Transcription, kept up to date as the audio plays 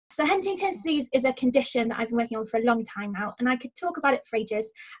So Huntington's disease is a condition that I've been working on for a long time now, and I could talk about it for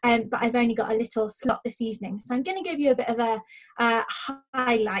ages, but I've only got a little slot this evening. So I'm going to give you a bit of a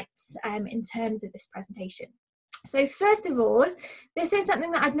highlights in terms of this presentation. So first of all, this is something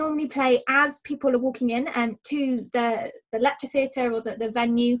that I'd normally play as people are walking in to the lecture theatre or the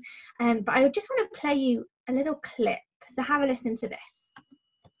venue, but I just want to play you a little clip. So have a listen to this.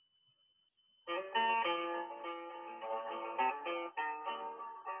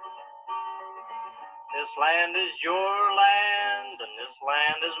 This land is your land, and this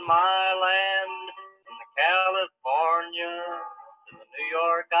land is my land. From the California to the New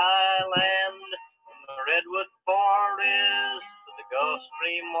York Island, from the Redwood Forest to the Gulf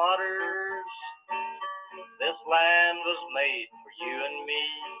Stream waters, this land was made for you and me.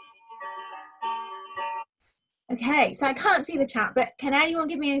 Okay, so I can't see the chat, but can anyone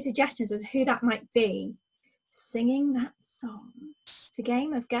give me any suggestions of who that might be singing that song? It's a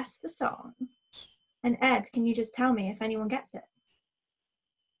game of Guess the Song. And Ed, can you just tell me if anyone gets it?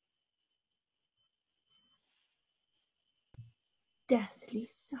 Deathly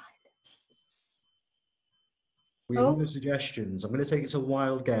silence. We have no suggestions. I'm going to take it's a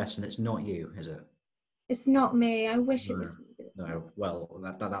wild guess, and it's not you, is it? It's not me. I wish it was me. No, well,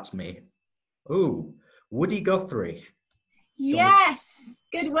 that's me. Oh, Woody Guthrie. Yes,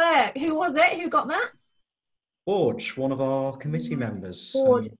 good work. Who was it? Who got that? Forge, one of our committee members.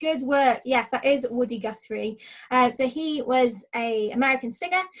 Forge, good work. Yes, that is Woody Guthrie. So he was an American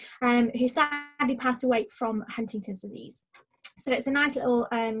singer who sadly passed away from Huntington's disease. So it's a nice little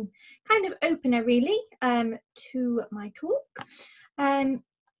kind of opener, really, to my talk. And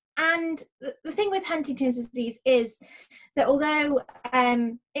the thing with Huntington's disease is that although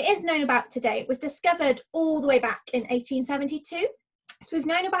it is known about today, it was discovered all the way back in 1872. So we've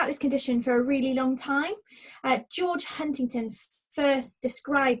known about this condition for a really long time. George Huntington first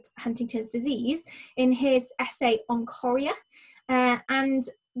described Huntington's disease in his essay on chorea, and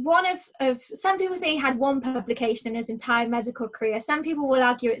one of some people say he had one publication in his entire medical career. Some people will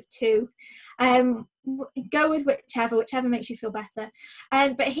argue it's two. Go with whichever makes you feel better.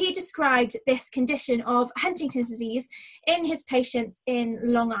 But he described this condition of Huntington's disease in his patients in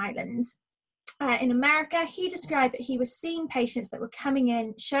Long Island. In America, he described that he was seeing patients that were coming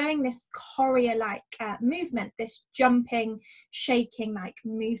in showing this chorea-like movement, this jumping, shaking-like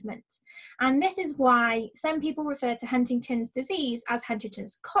movement. And this is why some people refer to Huntington's disease as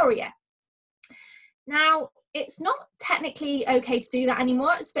Huntington's chorea. Now, it's not technically okay to do that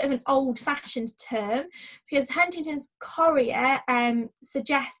anymore. It's a bit of an old-fashioned term because Huntington's chorea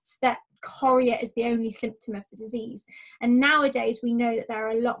suggests that chorea is the only symptom of the disease, and nowadays we know that there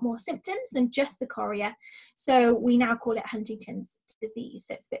are a lot more symptoms than just the chorea, so we now call it Huntington's disease,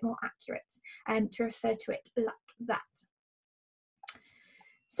 so it's a bit more accurate to refer to it like that.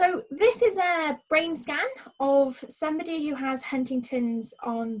 So this is a brain scan of somebody who has Huntington's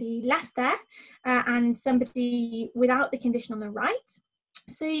on the left there and somebody without the condition on the right.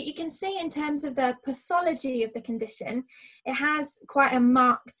 So you can see in terms of the pathology of the condition, it has quite a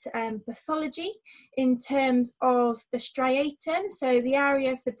marked pathology in terms of the striatum, so the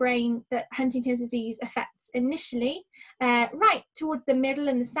area of the brain that Huntington's disease affects initially, right towards the middle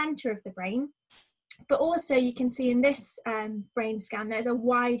and the centre of the brain. But also you can see in this brain scan, there's a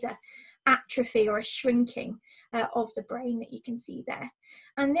wider atrophy or a shrinking of the brain that you can see there.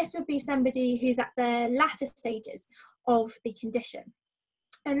 And this would be somebody who's at the latter stages of the condition.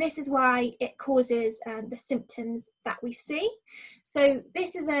 And this is why it causes the symptoms that we see. So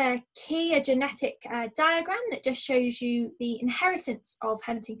this is a genetic diagram that just shows you the inheritance of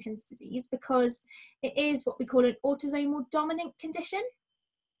Huntington's disease, because it is what we call an autosomal dominant condition.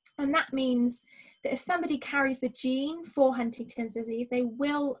 And that means that if somebody carries the gene for Huntington's disease, they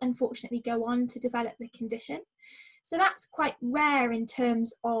will unfortunately go on to develop the condition. So that's quite rare in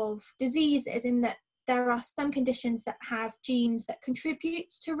terms of diseases, in that there are some conditions that have genes that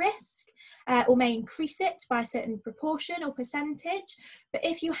contribute to risk or may increase it by a certain proportion or percentage. But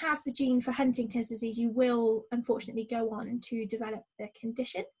if you have the gene for Huntington's disease, you will unfortunately go on to develop the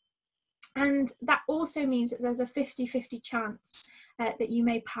condition. And that also means that there's a 50-50 chance that you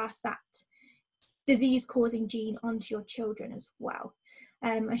may pass that disease-causing gene onto your children as well.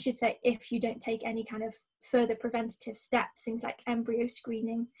 I should say, if you don't take any kind of further preventative steps, things like embryo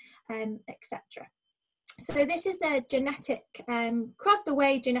screening, etc. So this is the genetic, across the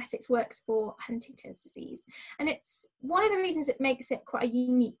way genetics works for Huntington's disease. And it's one of the reasons it makes it quite a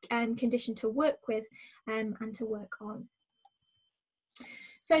unique condition to work with and to work on.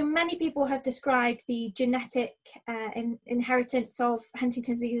 So many people have described the genetic inheritance of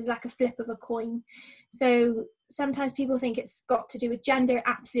Huntington's disease as like a flip of a coin. So sometimes people think it's got to do with gender. It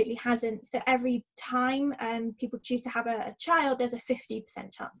absolutely hasn't. So every time people choose to have a child, there's a 50%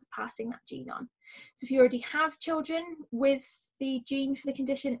 chance of passing that gene on. So if you already have children with the gene for the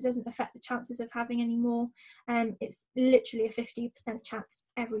condition, it doesn't affect the chances of having any more. It's literally a 50% chance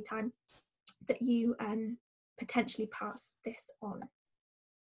every time that you potentially pass this on.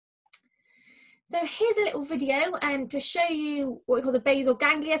 So here's a little video to show you what we call the basal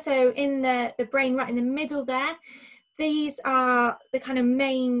ganglia. So in the brain right in the middle there, these are the kind of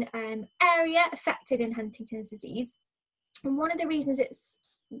main area affected in Huntington's disease. And one of the reasons it's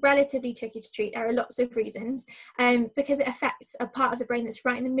relatively tricky to treat, there are lots of reasons, because it affects a part of the brain that's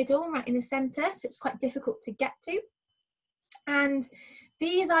right in the middle, right in the centre, so it's quite difficult to get to. And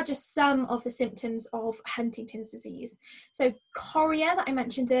these are just some of the symptoms of Huntington's disease. So chorea, that I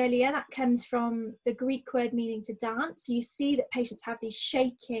mentioned earlier, that comes from the Greek word meaning to dance. So you see that patients have these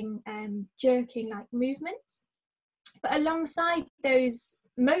shaking, jerking like movements. But alongside those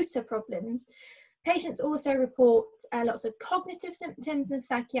motor problems, patients also report lots of cognitive symptoms and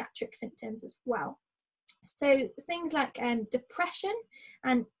psychiatric symptoms as well. So things like depression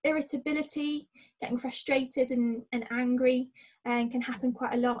and irritability, getting frustrated and angry, can happen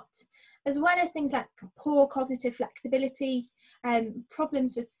quite a lot, as well as things like poor cognitive flexibility,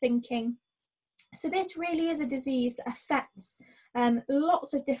 problems with thinking. So this really is a disease that affects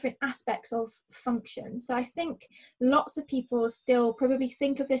lots of different aspects of function. So I think lots of people still probably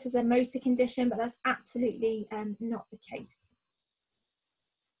think of this as a motor condition, but that's absolutely not the case.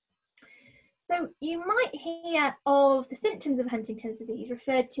 So you might hear of the symptoms of Huntington's disease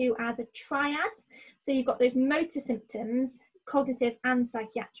referred to as a triad. So you've got those motor symptoms, cognitive and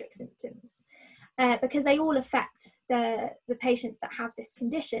psychiatric symptoms, because they all affect the patients that have this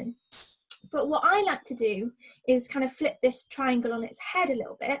condition. But what I like to do is kind of flip this triangle on its head a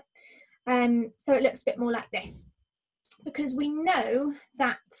little bit, so it looks a bit more like this. Because we know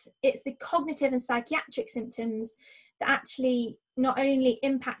that it's the cognitive and psychiatric symptoms that actually not only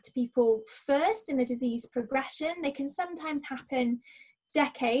impact people first in the disease progression, they can sometimes happen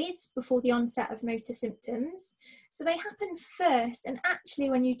decades before the onset of motor symptoms. So they happen first, and actually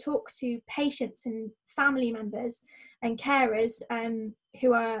when you talk to patients and family members and carers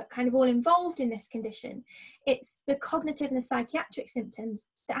who are kind of all involved in this condition, it's the cognitive and the psychiatric symptoms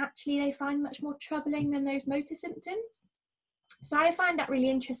that actually they find much more troubling than those motor symptoms. So I find that really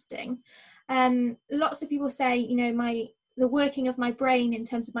interesting. Lots of people say, you know, the working of my brain in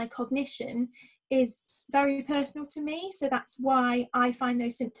terms of my cognition is very personal to me. So that's why I find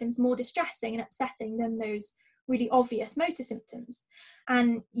those symptoms more distressing and upsetting than those really obvious motor symptoms.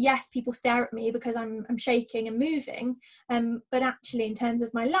 And yes, people stare at me because I'm shaking and moving, but actually in terms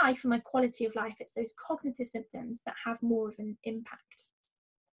of my life and my quality of life, it's those cognitive symptoms that have more of an impact.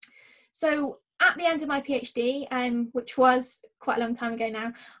 So at the end of my PhD, which was quite a long time ago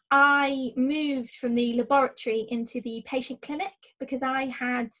now, I moved from the laboratory into the patient clinic because I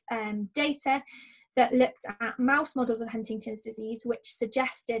had data that looked at mouse models of Huntington's disease, which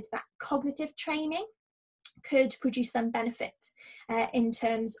suggested that cognitive training could produce some benefit in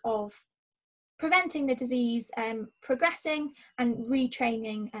terms of preventing the disease progressing and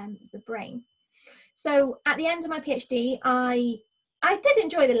retraining the brain. So at the end of my PhD, I did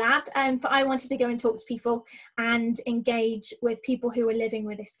enjoy the lab, but I wanted to go and talk to people and engage with people who are living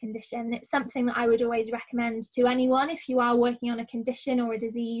with this condition. It's something that I would always recommend to anyone. If you are working on a condition or a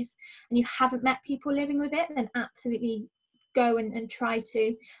disease and you haven't met people living with it, then absolutely go and try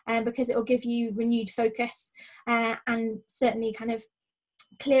to, because it will give you renewed focus and certainly kind of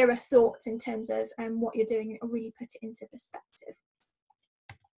clearer thoughts in terms of what you're doing. It will really put it into perspective.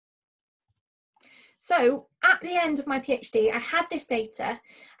 So at the end of my PhD, I had this data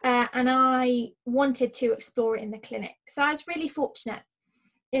and I wanted to explore it in the clinic. So I was really fortunate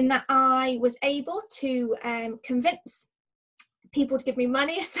in that I was able to convince people to give me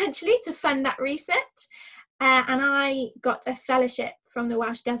money essentially to fund that research. And I got a fellowship from the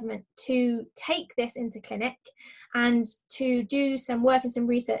Welsh Government to take this into clinic and to do some work and some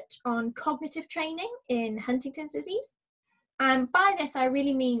research on cognitive training in Huntington's disease. And by this, I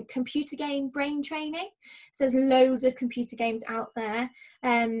really mean computer game brain training. So there's loads of computer games out there,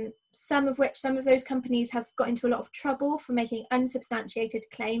 some of those companies have got into a lot of trouble for making unsubstantiated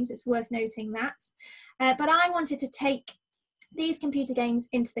claims. It's worth noting that. But I wanted to take these computer games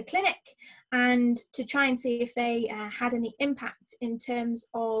into the clinic and to try and see if they had any impact in terms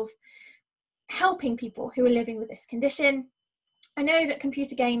of helping people who are living with this condition. I know that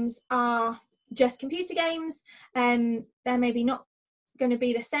computer games are just computer games. They're maybe not going to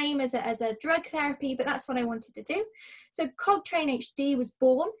be the same as a drug therapy, but that's what I wanted to do. So CogTrain HD was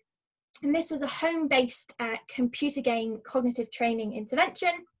born, And this was a home-based computer game cognitive training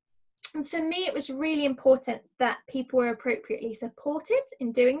intervention. And for me, it was really important that people were appropriately supported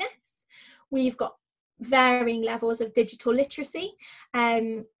in doing this. We've got varying levels of digital literacy,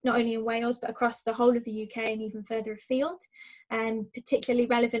 not only in Wales, but across the whole of the UK and even further afield, particularly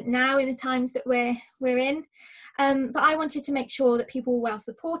relevant now in the times that we're in. But I wanted to make sure that people were well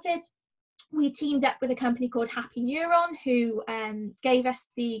supported. We teamed up with a company called Happy Neuron, who gave us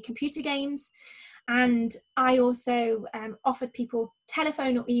the computer games. And I also offered people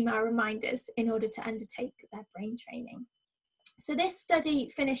telephone or email reminders in order to undertake their brain training. So this study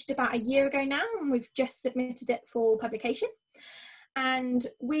finished about a year ago now, and we've just submitted it for publication. And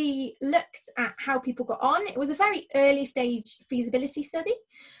we looked at how people got on. It was a very early stage feasibility study,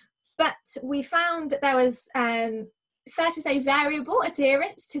 but we found that there was, fair to say, variable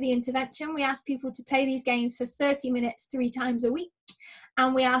adherence to the intervention. We asked people to play these games for 30 minutes 3 times a week.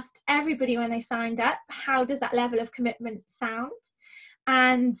 And we asked everybody when they signed up, how does that level of commitment sound?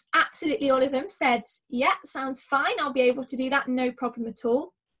 And absolutely all of them said, yeah, sounds fine, I'll be able to do that, no problem at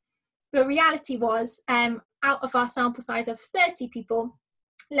all. The reality was, out of our sample size of 30 people,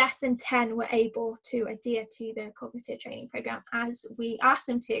 less than 10 were able to adhere to the cognitive training program as we asked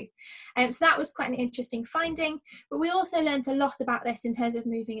them to. So that was quite an interesting finding, but we also learned a lot about this in terms of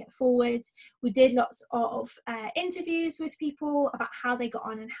moving it forward. We did lots of interviews with people about how they got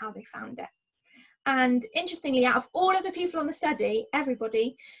on and how they found it. And interestingly, out of all of the people on the study,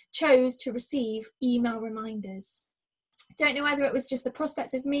 everybody chose to receive email reminders. Don't know whether it was just the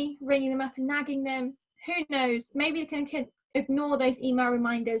prospect of me ringing them up and nagging them. Who knows? Maybe they can ignore those email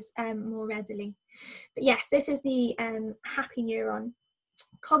reminders more readily. But yes, this is the Happy Neuron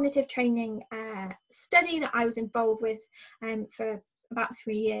cognitive training study that I was involved with for about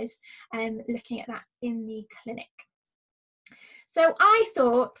 3 years, looking at that in the clinic. So I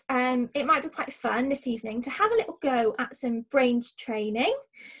thought it might be quite fun this evening to have a little go at some brain training.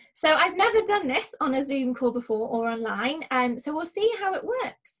 So I've never done this on a Zoom call before or online, so we'll see how it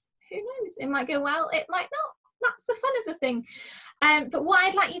works. Who knows? It might go well, it might not. That's the fun of the thing. But what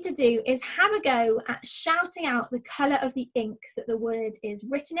I'd like you to do is have a go at shouting out the colour of the ink that the word is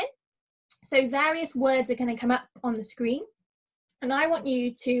written in. So various words are going to come up on the screen, and I want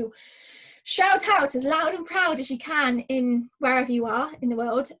you to shout out as loud and proud as you can in wherever you are in the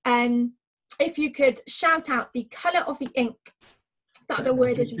world. If you could shout out the colour of the ink that the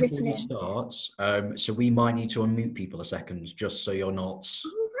word is written in. Starts, so we might need to unmute people a second, just so you're not.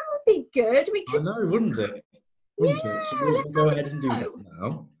 Oh, that would be good. We could. I know, wouldn't it? Wouldn't it? So we'll go ahead and do that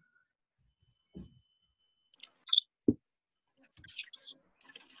now.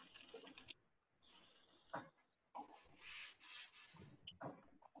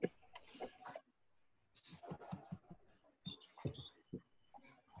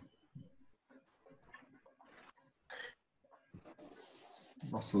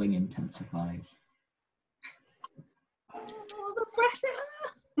 Rustling intensifies. Oh, the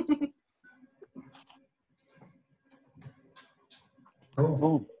pressure!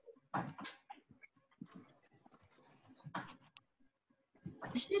 Oh.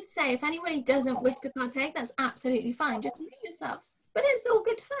 I should say, if anybody doesn't wish to partake, that's absolutely fine. Just mute yourselves. But it's all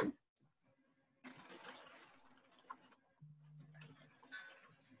good fun.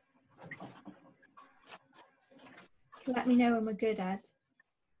 Let me know when we're good, Ed.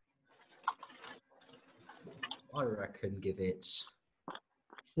 I reckon give it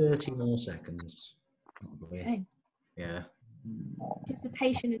 30 more seconds. Okay. Yeah.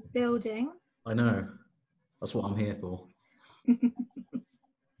 Anticipation is building. I know. That's what I'm here for.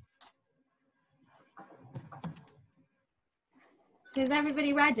 So is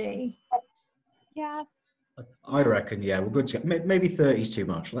everybody ready? Yeah. I reckon, yeah, we're good to go. Maybe 30 is too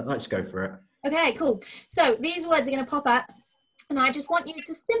much. Let's go for it. Okay, cool. So these words are going to pop up, and I just want you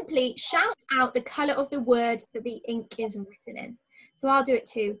to simply shout out the colour of the word that the ink is written in. So I'll do it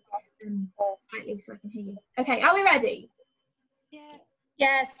too, slightly so I can hear you. Okay, are we ready? Yeah.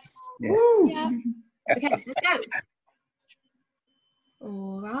 Yes. Yeah. Yeah. Okay, let's go.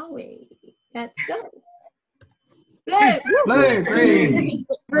 Or are we? Let's go. Blue. Blue, green,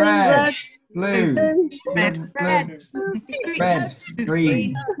 red, blue, Red. red,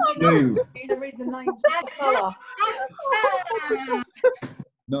 green, blue. Read the names of the colour.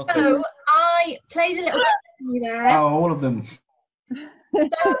 Nothing. So I played a little trick for you there. Oh, all of them.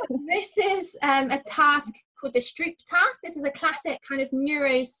 So this is a task called the Stroop task. This is a classic kind of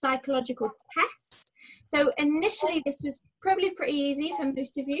neuropsychological test. So initially this was probably pretty easy for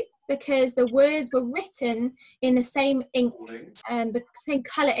most of you because the words were written in the same ink, the same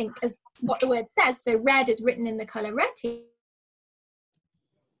colour ink as what the word says. So red is written in the colour red here.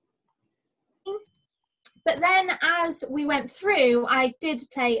 But then as we went through, I did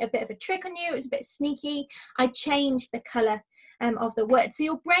play a bit of a trick on you. It was a bit sneaky. I changed the colour of the word. So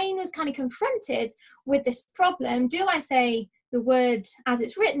your brain was kind of confronted with this problem. Do I say the word as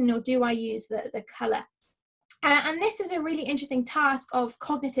it's written, or do I use the colour? And this is a really interesting task of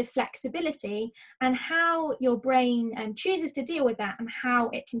cognitive flexibility and how your brain chooses to deal with that and how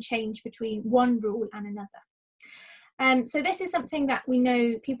it can change between one rule and another. So this is something that we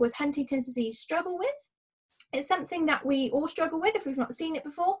know people with Huntington's disease struggle with. It's something that we all struggle with if we've not seen it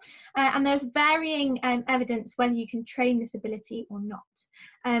before, and there's varying evidence whether you can train this ability or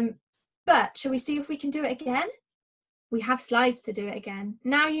not. But shall we see if we can do it again? We have slides to do it again.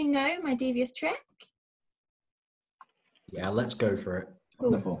 Now you know my devious trick. Yeah, let's go for it.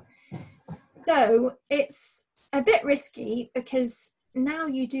 Wonderful. So it's a bit risky because now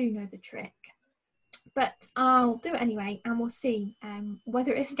you do know the trick. But I'll do it anyway, and we'll see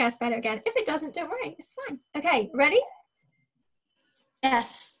whether it gets better again. If it doesn't, don't worry, it's fine. Okay, ready?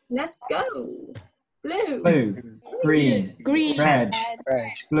 Yes. Let's go. Blue. Blue, green, Green. red,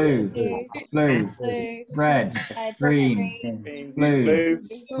 Red. blue, Blue. blue, Blue. red, green, blue,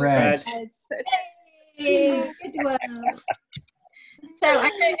 red. Hey, good one. So I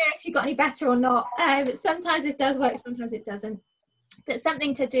don't know if you got any better or not. Sometimes this does work, sometimes it doesn't. But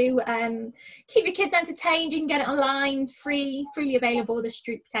something to do, keep your kids entertained. You can get it online, freely available, the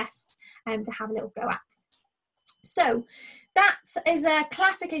Stroop test, to have a little go at. So that is a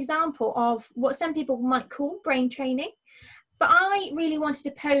classic example of what some people might call brain training. But I really wanted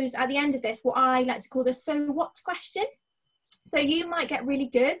to pose at the end of this what I like to call the so what question. So you might get really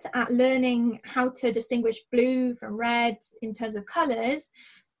good at learning how to distinguish blue from red in terms of colours,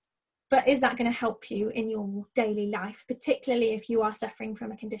 but is that going to help you in your daily life, particularly if you are suffering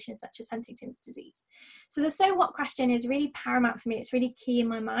from a condition such as Huntington's disease? So the so what question is really paramount for me. It's really key in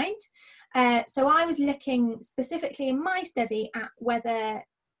my mind. So I was looking specifically in my study at whether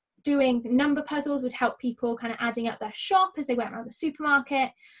doing number puzzles would help people kind of adding up their shop as they went around the supermarket.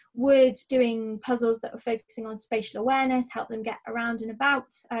 Would doing puzzles that were focusing on spatial awareness help them get around and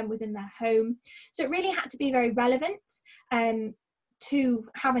about within their home? So it really had to be very relevant to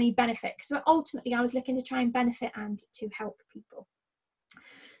have any benefit. So ultimately I was looking to try and benefit and to help people.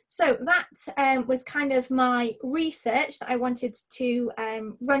 So that was kind of my research that I wanted to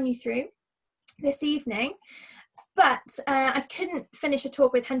run you through this evening. But I couldn't finish a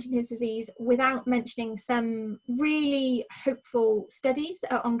talk with Huntington's disease without mentioning some really hopeful studies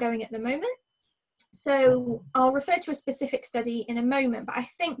that are ongoing at the moment. So I'll refer to a specific study in a moment, but I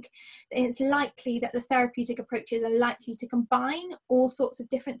think that it's likely that the therapeutic approaches are likely to combine all sorts of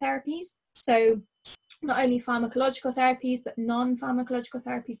different therapies. So not only pharmacological therapies, but non-pharmacological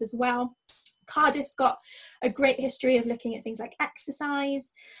therapies as well. Cardiff's got a great history of looking at things like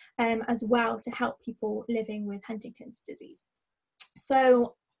exercise as well to help people living with Huntington's disease.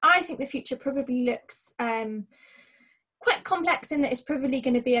 So I think the future probably looks quite complex in that it's probably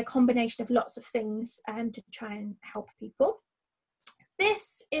going to be a combination of lots of things to try and help people.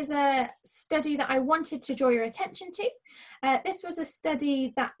 This is a study that I wanted to draw your attention to. This was a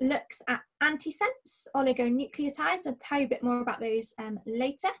study that looks at antisense oligonucleotides. I'll tell you a bit more about those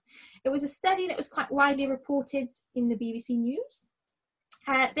later. It was a study that was quite widely reported in the BBC News.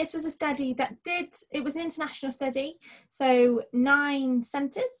 This was a study that it was an international study, so 9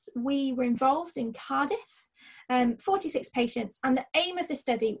 centres. We were involved in Cardiff, 46 patients, and the aim of the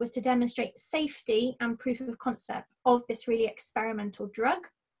study was to demonstrate safety and proof of concept of this really experimental drug.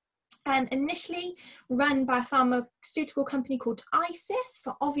 Initially run by a pharmaceutical company called ISIS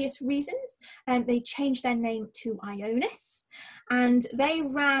for obvious reasons. They changed their name to Ionis, and they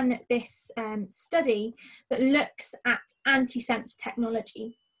ran this study that looks at antisense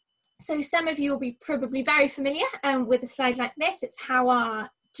technology. So some of you will be probably very familiar with a slide like this. It's how our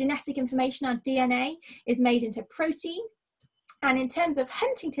genetic information, our DNA, is made into protein. And in terms of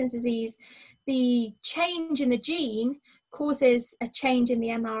Huntington's disease, the change in the gene causes a change in the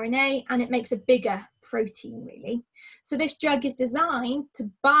mRNA, and it makes a bigger protein, really. So this drug is designed to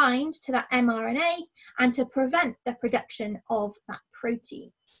bind to that mRNA and to prevent the production of that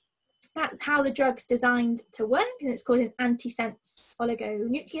protein. That's how the drug's designed to work, and it's called an antisense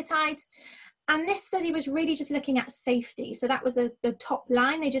oligonucleotide. And this study was really just looking at safety. So that was the top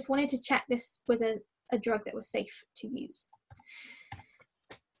line. They just wanted to check this was a drug that was safe to use.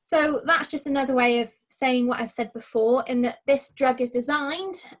 So that's just another way of saying what I've said before, in that this drug is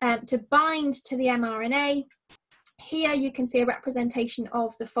designed to bind to the mRNA. Here you can see a representation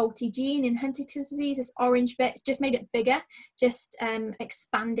of the faulty gene in Huntington's disease. This orange bit, it's just made it bigger, just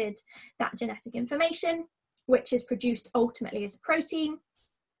expanded that genetic information, which is produced ultimately as protein.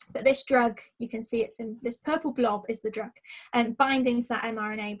 But this drug, you can see it's in this purple blob is the drug, and binding to that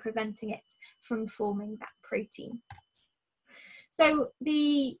mRNA, preventing it from forming that protein. So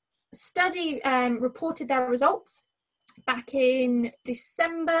the study reported their results back in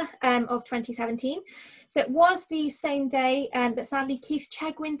December of 2017. So it was the same day that sadly Keith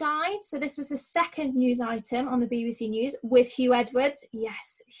Chegwin died. So this was the second news item on the BBC News with Hugh Edwards.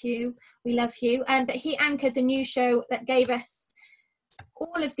 Yes, Hugh, we love Hugh. But he anchored the news show that gave us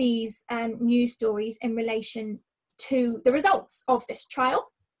all of these news stories in relation to the results of this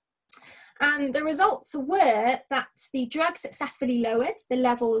trial. And the results were that the drug successfully lowered the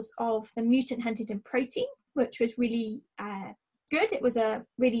levels of the mutant Huntington protein, which was really good. It was a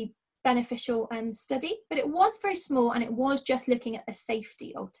really beneficial study, but it was very small, and it was just looking at the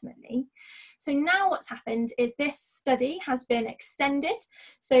safety ultimately. So now what's happened is this study has been extended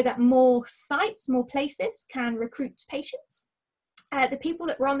so that more sites, more places can recruit patients. The people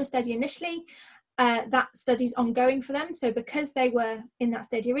that were on the study initially, that study's ongoing for them. So because they were in that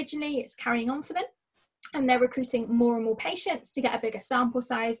study originally, it's carrying on for them. And they're recruiting more and more patients to get a bigger sample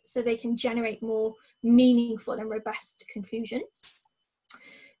size so they can generate more meaningful and robust conclusions.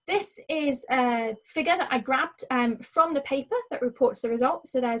 This is a figure that I grabbed from the paper that reports the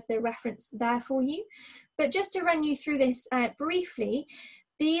results. So there's the reference there for you. But just to run you through this briefly,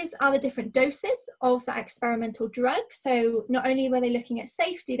 these are the different doses of that experimental drug. So not only were they looking at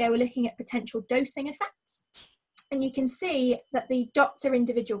safety, they were looking at potential dosing effects. And you can see that the dots are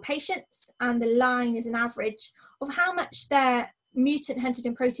individual patients, and the line is an average of how much their mutant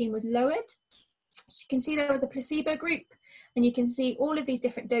Huntington protein was lowered. So you can see there was a placebo group, and you can see all of these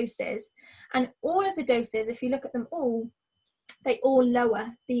different doses. And all of the doses, if you look at them all, they all lower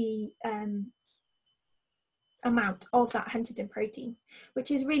the amount of that Huntington protein,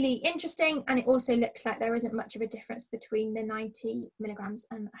 which is really interesting. And it also looks like there isn't much of a difference between the 90 milligrams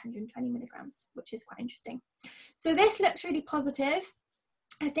and 120 milligrams, which is quite interesting. So this looks really positive.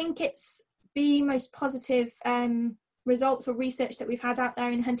 I think it's the most positive results or research that we've had out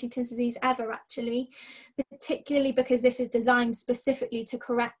there in Huntington's disease ever, actually, particularly because this is designed specifically to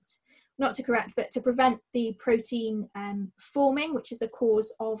but to prevent the protein forming, which is the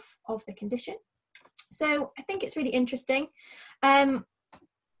cause of the condition. So I think it's really interesting.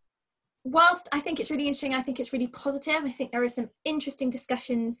 Whilst I think it's really interesting, I think it's really positive. I think there are some interesting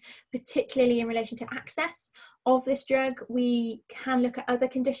discussions, particularly in relation to access of this drug. We can look at other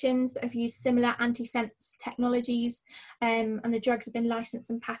conditions that have used similar antisense technologies, and the drugs have been licensed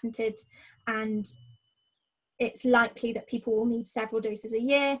and patented, and it's likely that people will need several doses a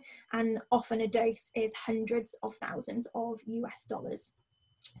year, and often a dose is hundreds of thousands of US dollars.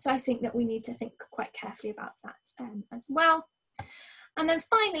 So I think that we need to think quite carefully about that as well. And then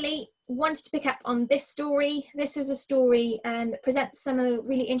finally, wanted to pick up on this story. This is a story that presents some of the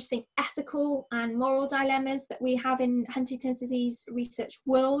really interesting ethical and moral dilemmas that we have in Huntington's disease research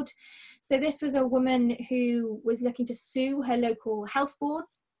world. So this was a woman who was looking to sue her local health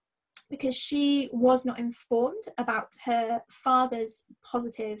boards because she was not informed about her father's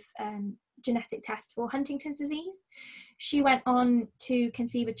positive genetic test for Huntington's disease. She went on to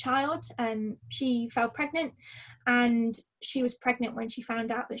conceive a child, and she fell pregnant, and she was pregnant when she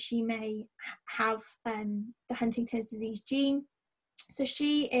found out that she may have the Huntington's disease gene. So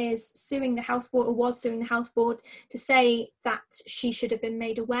she is suing the health board, or was suing the health board, to say that she should have been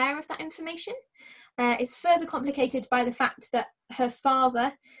made aware of that information. It's further complicated by the fact that her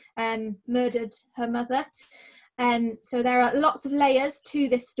father murdered her mother. So there are lots of layers to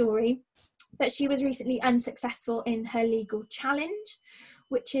this story. But she was recently unsuccessful in her legal challenge,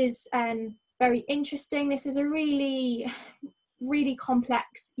 which is very interesting. This is a really, really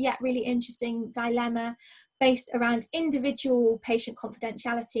complex yet really interesting dilemma based around individual patient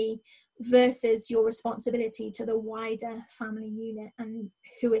confidentiality versus your responsibility to the wider family unit. And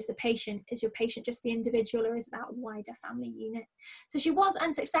who is the patient? Is your patient just the individual, or is that wider family unit? So she was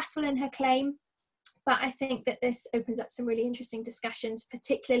unsuccessful in her claim. But I think that this opens up some really interesting discussions,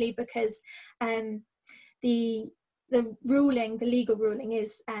 particularly because the ruling, the legal ruling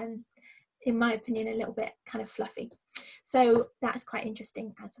is, in my opinion, a little bit kind of fluffy. So that's quite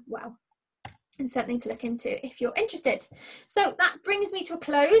interesting as well, and something to look into if you're interested. So that brings me to a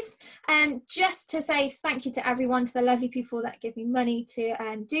close. Just to say thank you to everyone, to the lovely people that give me money to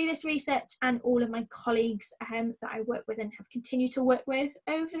do this research, and all of my colleagues that I work with and have continued to work with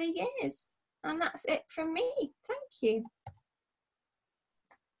over the years. And that's it from me. Thank you.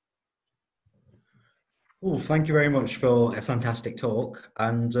 Well, thank you very much for a fantastic talk.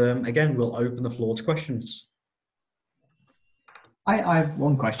 And again, we'll open the floor to questions. I have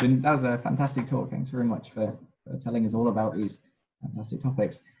one question. That was a fantastic talk. Thanks very much for telling us all about these fantastic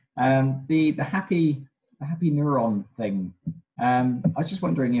topics. The happy neuron thing. I was just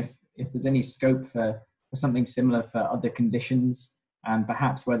wondering if there's any scope for something similar for other conditions, and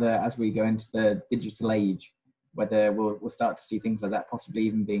perhaps whether, as we go into the digital age, whether we'll start to see things like that possibly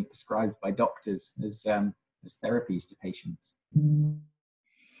even being prescribed by doctors as therapies to patients.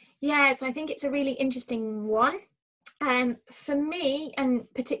 Yeah, so I think it's a really interesting one. For me, and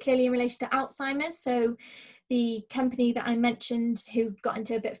particularly in relation to Alzheimer's, so the company that I mentioned who got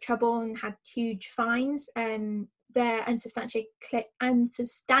into a bit of trouble and had huge fines, their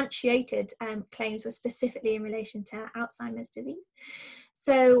unsubstantiated claims were specifically in relation to Alzheimer's disease.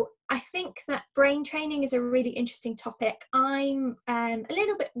 So I think that brain training is a really interesting topic. I'm a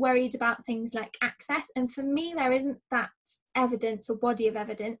little bit worried about things like access, and for me there isn't that evidence or body of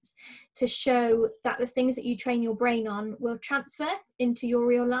evidence to show that the things that you train your brain on will transfer into your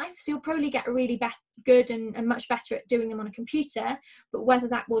real life. So you'll probably get really good and much better at doing them on a computer, but whether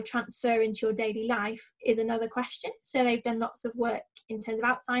that will transfer into your daily life is another question. So they've done lots of work in terms of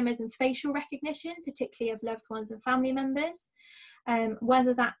Alzheimer's and facial recognition, particularly of loved ones and family members.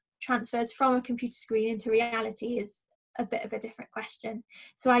 Whether that transfers from a computer screen into reality is a bit of a different question.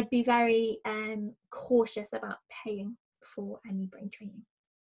 So I'd be very cautious about paying for any brain training.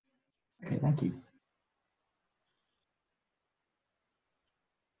 Okay, thank you.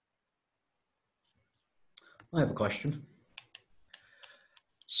 I have a question.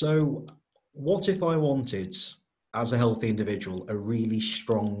 So what if I wanted, as a healthy individual, a really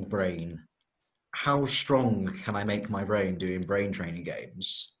strong brain? How strong can I make my brain doing brain training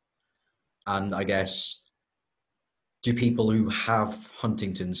games? And I guess, do people who have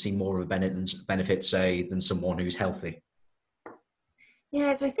Huntington see more of a benefit, say, than someone who's healthy?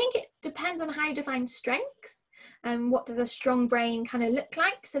 Yeah, so I think it depends on how you define strength and what does a strong brain kind of look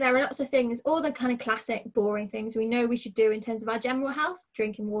like. So there are lots of things, all the kind of classic boring things we know we should do in terms of our general health: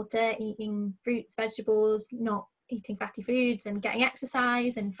 drinking water, eating fruits, vegetables, not eating fatty foods, and getting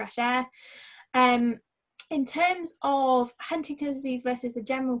exercise and fresh air. In terms of Huntington's disease versus the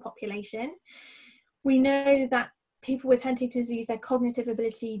general population, we know that people with Huntington's disease, their cognitive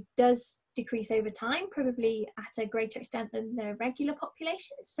ability does decrease over time, probably at a greater extent than the regular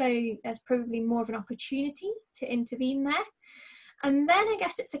population. So there's probably more of an opportunity to intervene there. And then I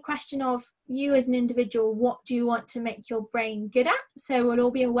guess it's a question of you as an individual, what do you want to make your brain good at? So we'll all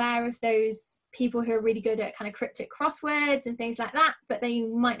be aware of those people who are really good at kind of cryptic crosswords and things like that, but they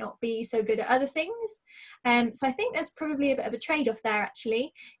might not be so good at other things. So I think there's probably a bit of a trade-off there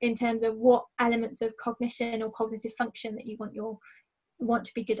actually, in terms of what elements of cognition or cognitive function that you want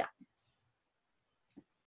to be good at.